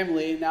my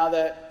family now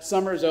that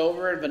summer's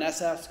over and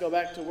Vanessa has to go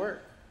back to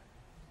work.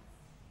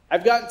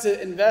 I've gotten to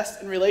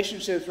invest in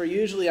relationships where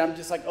usually I'm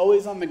just like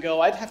always on the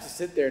go. I'd have to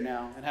sit there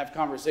now and have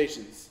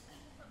conversations.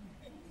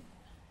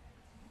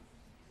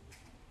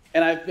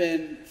 And I've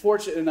been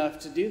fortunate enough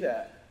to do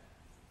that.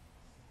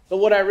 But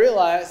what I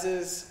realize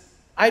is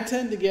I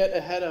tend to get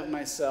ahead of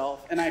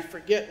myself and I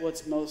forget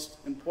what's most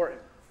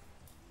important.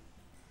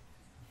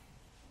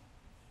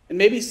 And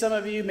maybe some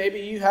of you,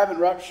 maybe you haven't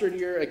ruptured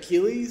your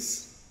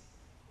Achilles.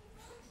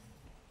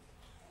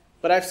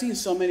 But I've seen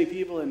so many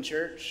people in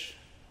church.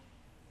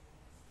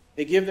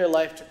 They give their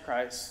life to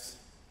Christ.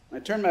 I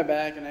turn my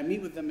back and I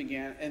meet with them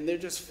again, and they're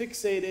just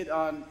fixated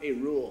on a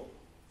rule.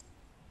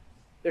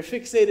 They're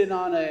fixated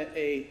on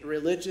a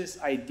religious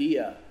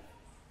idea.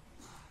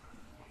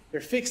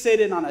 They're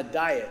fixated on a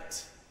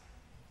diet.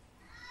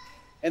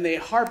 And they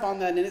harp on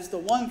that, and it's the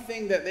one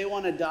thing that they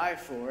want to die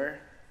for.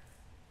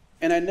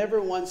 And I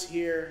never once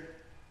hear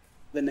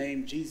the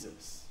name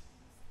Jesus.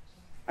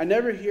 I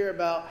never hear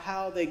about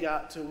how they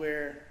got to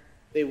where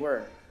they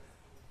were.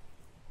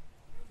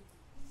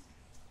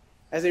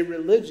 As a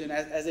religion,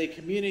 as a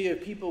community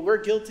of people, we're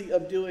guilty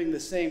of doing the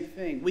same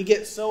thing. We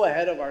get so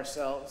ahead of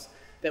ourselves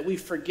that we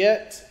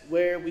forget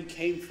where we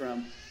came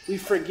from. We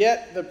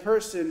forget the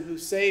person who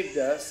saved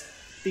us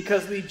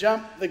because we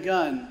jump the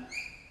gun.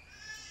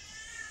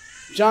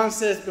 John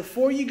says,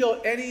 before you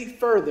go any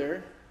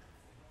further,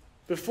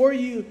 before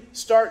you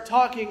start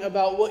talking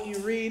about what you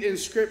read in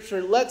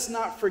Scripture, let's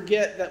not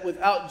forget that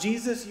without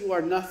Jesus, you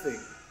are nothing.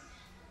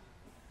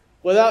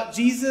 Without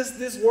Jesus,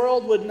 this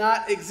world would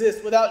not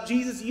exist. Without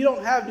Jesus, you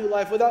don't have new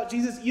life. Without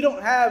Jesus, you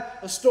don't have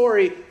a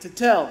story to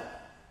tell.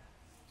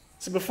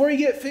 So before you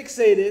get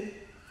fixated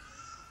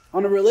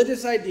on a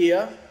religious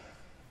idea,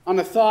 on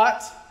a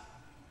thought,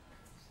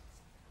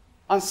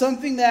 on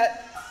something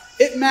that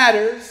it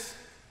matters,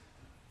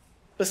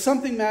 but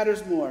something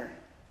matters more.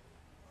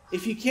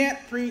 If you can't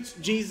preach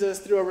Jesus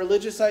through a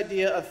religious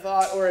idea, a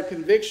thought, or a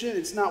conviction,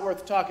 it's not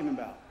worth talking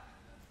about.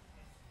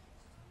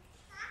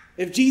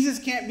 If Jesus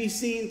can't be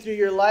seen through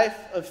your life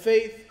of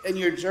faith and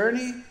your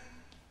journey,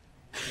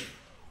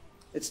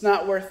 it's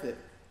not worth it.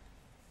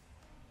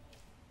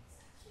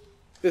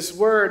 This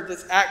word,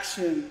 this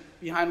action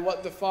behind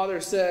what the Father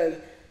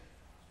said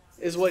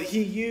is what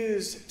He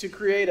used to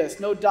create us.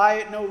 No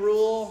diet, no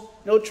rule,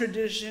 no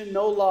tradition,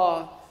 no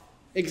law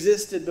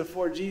existed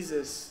before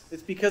Jesus.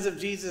 It's because of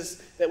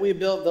Jesus that we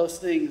build those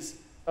things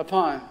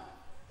upon,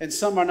 and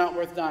some are not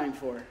worth dying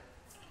for.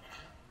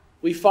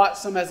 We fought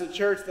some as a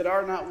church that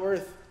are not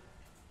worth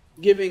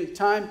giving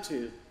time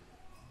to.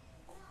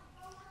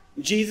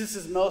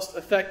 Jesus' most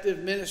effective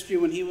ministry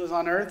when He was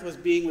on earth was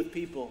being with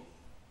people,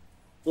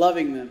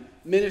 loving them,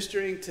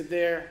 ministering to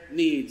their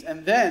needs,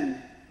 and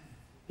then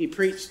He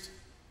preached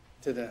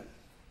to them.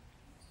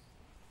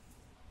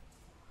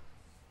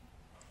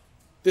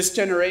 This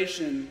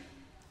generation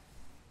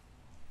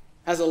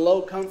has a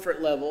low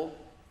comfort level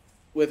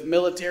with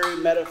military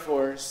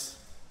metaphors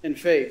and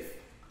faith.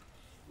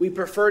 We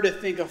prefer to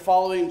think of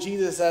following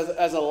Jesus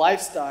as a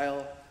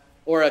lifestyle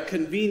or a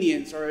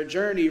convenience or a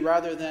journey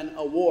rather than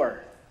a war.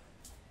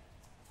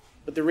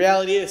 But the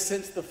reality is,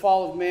 since the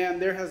fall of man,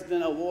 there has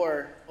been a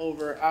war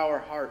over our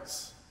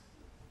hearts.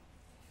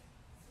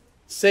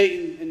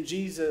 Satan and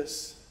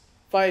Jesus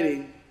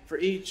fighting for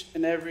each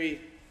and every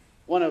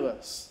one of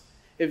us.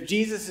 If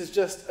Jesus is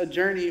just a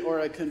journey or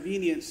a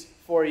convenience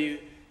for you,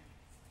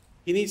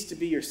 He needs to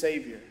be your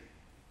Savior.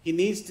 He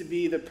needs to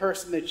be the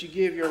person that you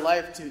give your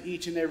life to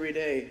each and every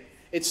day.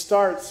 It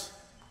starts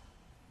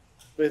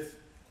with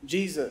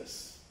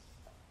Jesus.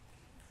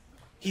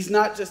 He's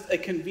not just a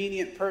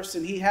convenient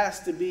person. He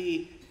has to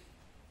be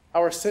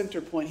our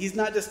center point. He's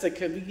not just a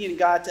convenient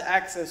God to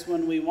access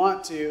when we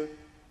want to,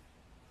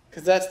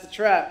 because that's the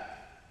trap.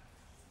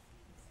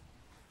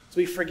 So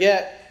we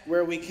forget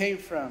where we came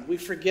from. We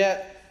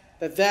forget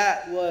that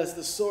that was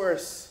the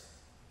source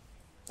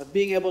of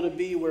being able to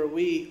be where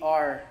we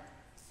are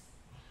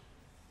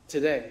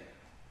today.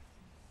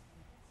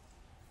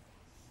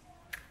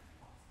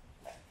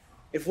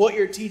 If what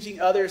you're teaching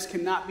others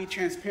cannot be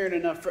transparent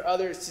enough for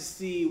others to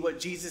see what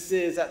Jesus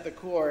is at the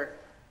core,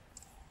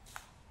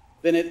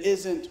 then it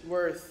isn't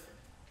worth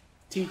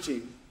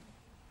teaching.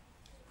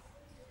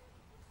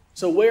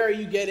 So where are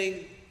you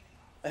getting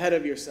ahead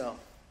of yourself?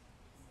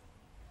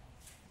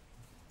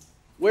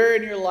 Where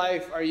in your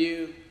life are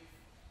you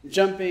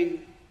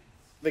jumping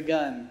the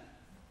gun?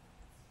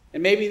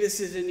 And maybe this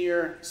is in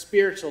your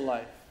spiritual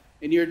life,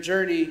 in your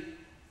journey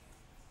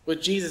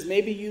with Jesus.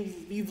 Maybe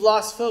you've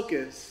lost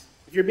focus.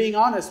 If you're being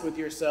honest with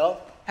yourself,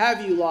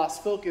 have you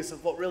lost focus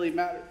of what really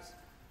matters?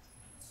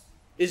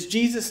 Is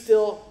Jesus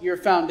still your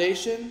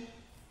foundation?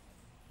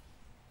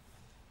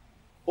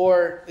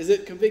 Or is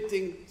it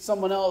convicting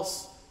someone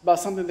else about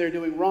something they're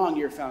doing wrong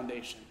your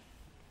foundation?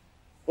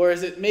 Or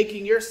is it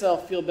making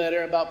yourself feel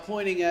better about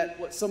pointing at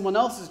what someone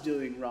else is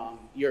doing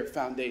wrong your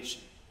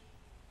foundation?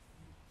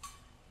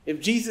 If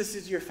Jesus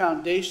is your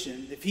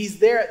foundation, if he's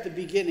there at the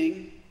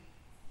beginning,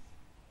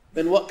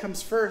 then what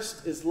comes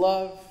first is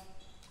love,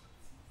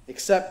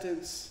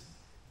 acceptance,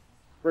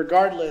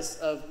 regardless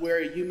of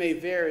where you may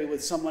vary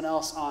with someone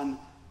else on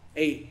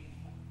a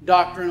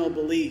doctrinal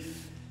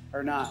belief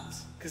or not.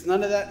 Because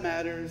none of that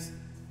matters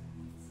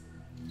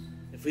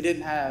if we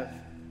didn't have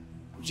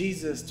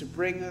Jesus to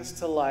bring us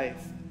to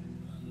life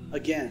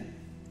again.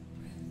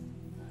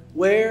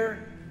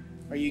 Where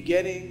are you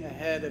getting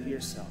ahead of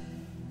yourself?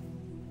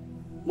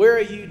 Where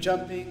are you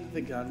jumping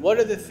the gun? What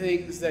are the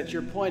things that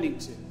you're pointing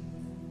to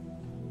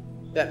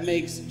that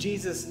makes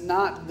Jesus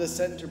not the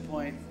center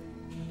point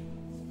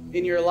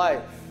in your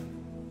life?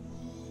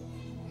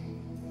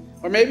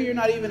 Or maybe you're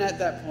not even at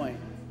that point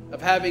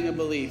of having a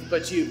belief,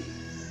 but you've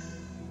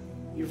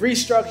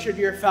restructured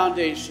your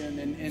foundation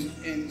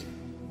and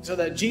so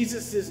that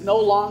Jesus is no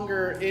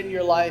longer in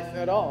your life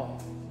at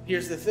all.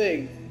 Here's the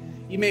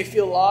thing. You may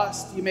feel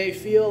lost. You may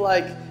feel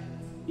like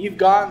you've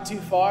gone too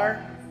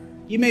far.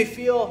 You may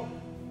feel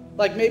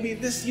like maybe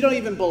you don't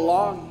even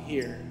belong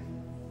here.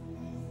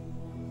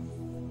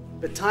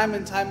 But time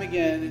and time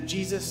again,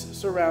 Jesus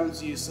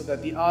surrounds you so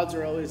that the odds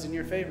are always in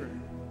your favor.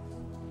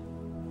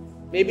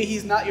 Maybe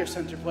he's not your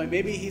center point.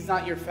 Maybe he's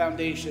not your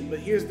foundation. But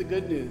here's the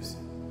good news.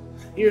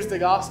 Here's the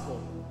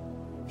gospel.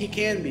 He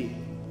can be.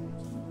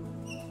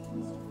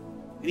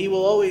 And he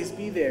will always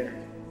be there.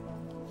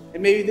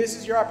 And maybe this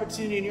is your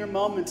opportunity and your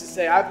moment to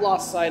say, I've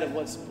lost sight of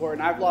what's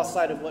important. I've lost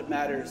sight of what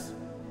matters.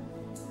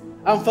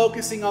 I'm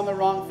focusing on the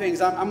wrong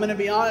things. I'm going to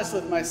be honest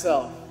with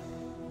myself.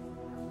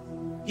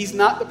 He's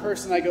not the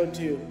person I go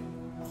to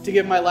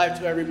give my life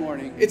to every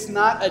morning. It's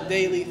not a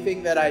daily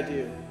thing that I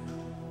do.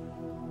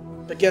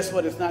 But guess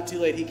what? It's not too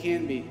late. He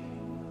can be.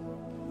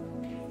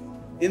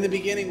 In the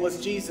beginning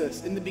was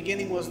Jesus. In the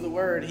beginning was the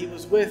Word. He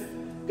was with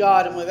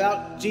God. And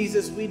without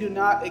Jesus, we do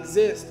not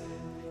exist.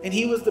 And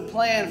he was the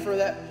plan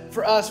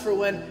for us for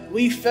when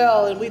we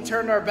fell and we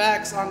turned our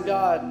backs on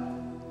God.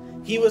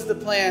 He was the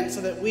plan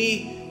so that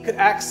we could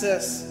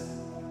access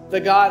the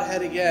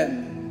Godhead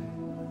again.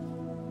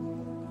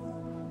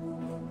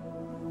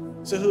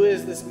 So who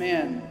is this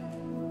man?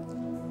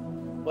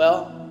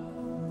 Well,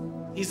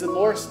 he's the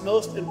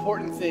most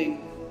important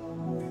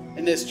thing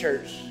in this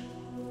church.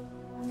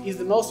 He's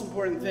the most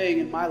important thing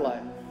in my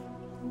life.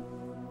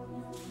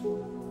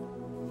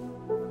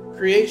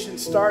 Creation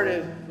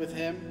started with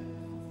him.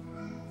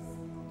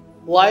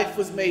 Life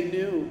was made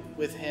new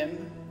with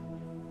him.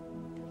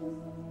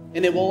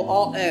 And it will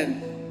all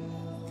end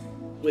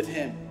with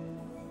him.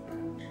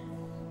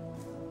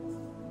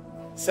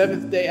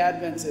 Seventh-day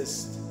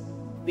Adventist,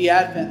 the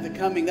Advent, the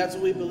coming, that's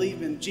what we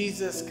believe in.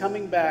 Jesus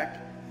coming back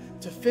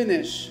to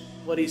finish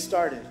what he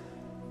started.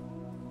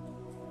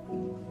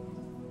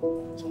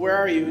 So where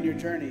are you in your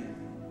journey?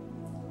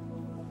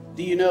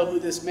 Do you know who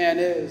this man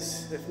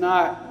is? If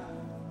not,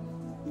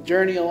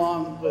 journey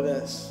along with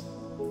us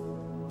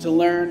to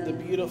learn the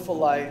beautiful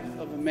life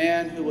of a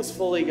man who was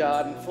fully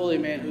God and fully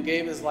man, who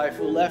gave his life,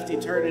 who left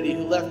eternity,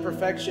 who left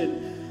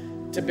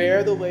perfection to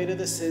bear the weight of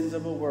the sins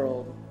of a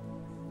world.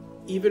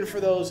 Even for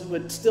those who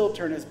would still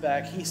turn his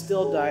back, he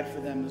still died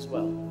for them as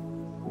well.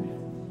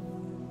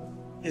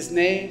 His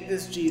name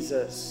is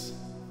Jesus,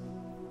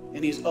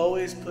 and he's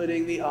always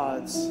putting the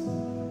odds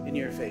in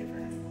your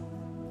favor.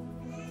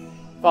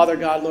 Father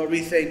God, Lord,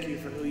 we thank you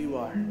for who you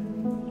are.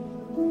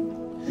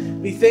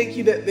 We thank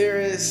you that there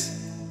is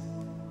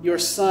your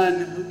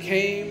Son who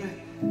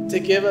came to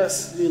give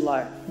us new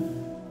life.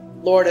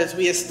 Lord, as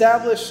we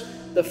establish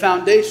the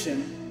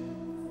foundation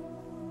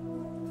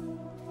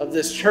of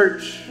this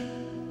church,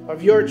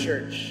 of your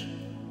church,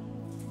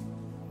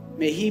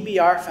 may he be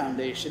our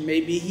foundation.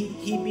 May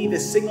he be the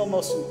single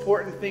most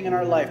important thing in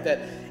our life, that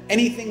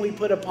anything we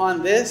put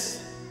upon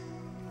this,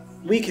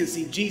 we can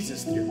see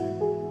Jesus through.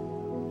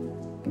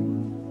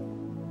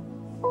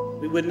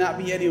 We would not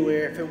be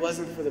anywhere if it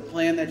wasn't for the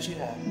plan that you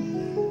have.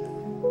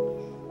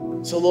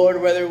 So Lord,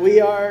 whether we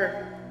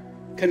are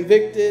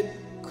convicted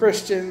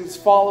Christians,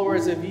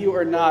 followers of you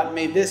or not,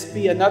 may this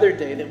be another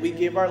day that we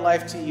give our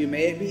life to you.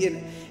 May it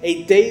be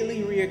a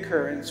daily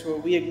reoccurrence where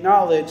we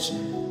acknowledge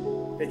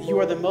that you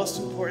are the most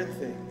important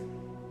thing.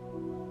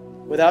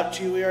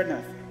 Without you, we are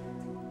nothing.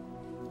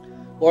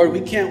 Lord,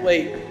 we can't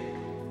wait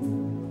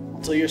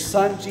until your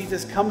Son,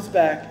 Jesus, comes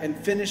back and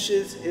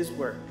finishes his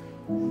work.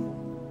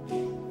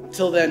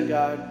 Until then,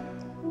 God,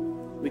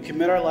 we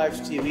commit our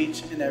lives to you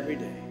each and every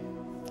day.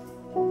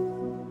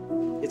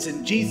 It's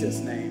in Jesus'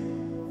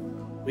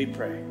 name we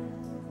pray.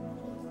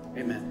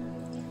 Amen.